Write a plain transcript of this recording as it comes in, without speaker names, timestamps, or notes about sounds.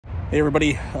Hey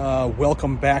everybody,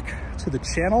 welcome back to the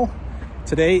channel.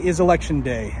 Today is election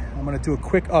day. I'm going to do a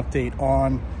quick update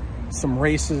on some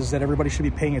races that everybody should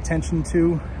be paying attention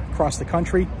to across the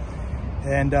country.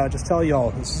 And just tell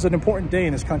y'all, this is an important day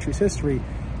in this country's history,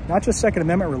 not just Second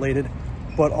Amendment related,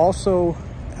 but also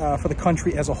for the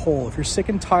country as a whole. If you're sick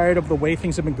and tired of the way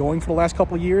things have been going for the last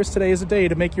couple of years, today is a day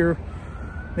to make your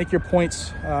points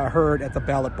heard at the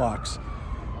ballot box.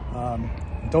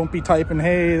 Don't be typing,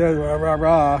 hey, rah, rah,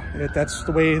 rah. That's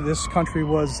the way this country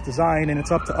was designed, and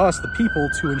it's up to us, the people,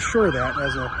 to ensure that.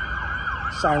 As a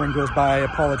siren goes by, I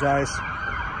apologize.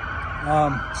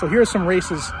 So here are some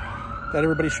races that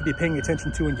everybody should be paying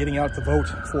attention to and getting out to vote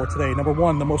for today. Number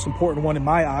one, the most important one in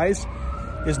my eyes,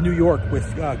 is New York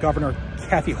with Governor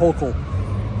Kathy Hochul.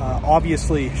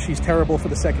 Obviously, she's terrible for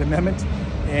the Second Amendment,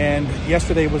 and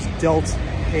yesterday was dealt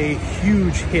a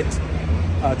huge hit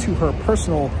to her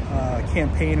personal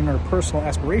campaign and her personal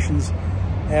aspirations,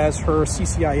 as her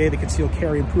CCIA, the Concealed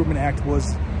Carry Improvement Act,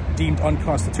 was deemed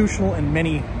unconstitutional, and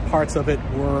many parts of it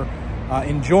were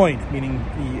enjoined, meaning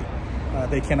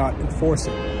they cannot enforce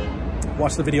it.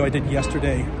 Watch the video I did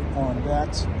yesterday on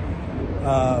that.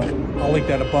 I'll link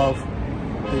that above.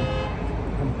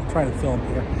 I'm trying to film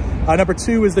here. Number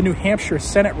two is the New Hampshire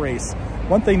Senate race.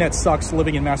 One thing that sucks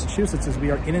living in Massachusetts is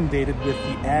we are inundated with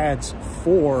the ads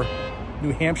for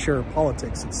New Hampshire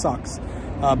politics. It sucks.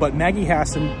 But Maggie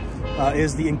Hassan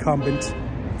is the incumbent.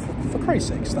 For Christ's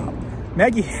sake, stop.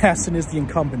 Maggie Hassan is the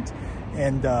incumbent,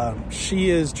 and she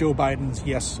is Joe Biden's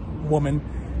yes woman,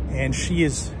 and she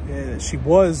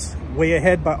was way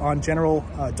ahead on General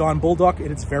Don Bulldog,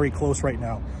 and it's very close right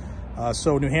now.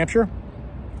 So New Hampshire,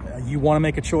 you want to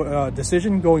make a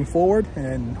decision going forward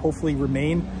and hopefully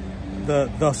remain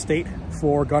the state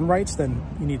for gun rights, then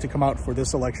you need to come out for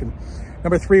this election.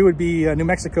 Number three would be New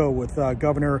Mexico with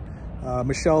Governor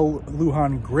Michelle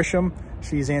Lujan Grisham.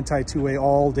 She's anti-2A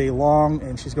all day long,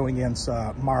 and she's going against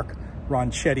Mark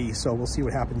Ronchetti. So we'll see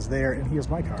what happens there. And here's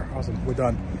my car. Awesome, we're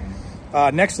done.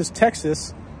 Next is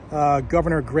Texas,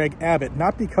 Governor Greg Abbott.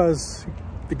 Not because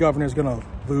the governor's going to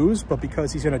lose, but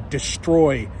because he's going to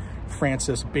destroy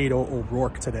Francis Beto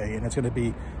O'Rourke today, and it's going to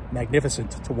be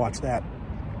magnificent to watch that.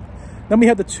 Then we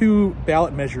have the two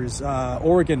ballot measures.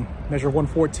 Oregon, Measure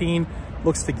 114,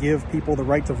 looks to give people the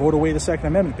right to vote away the Second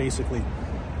Amendment, basically,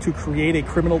 to create a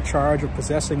criminal charge of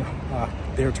possessing,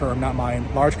 their term, not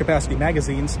mine, large capacity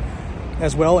magazines,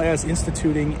 as well as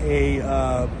instituting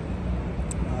what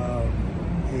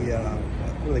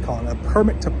do they call it? A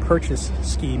permit to purchase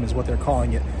scheme is what they're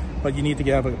calling it. But you need to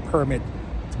have a permit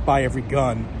to buy every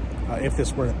gun if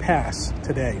this were to pass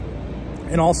today.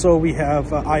 And also we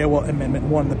have Iowa Amendment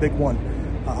 1, the big one.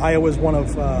 Iowa is one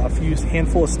of a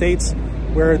handful of states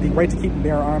where the right to keep and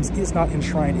bear arms is not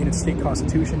enshrined in its state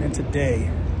constitution, and today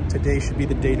should be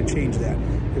the day to change that.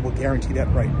 It will guarantee that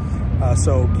right.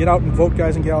 So get out and vote,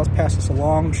 guys and gals. Pass this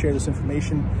along, share this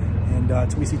information, and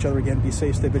until we see each other again, be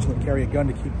safe, stay vigilant, carry a gun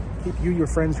to keep you, your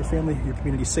friends, your family, your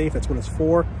community safe. That's what it's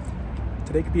for.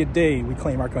 Today could be a day we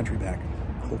claim our country back,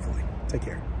 hopefully. Take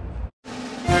care.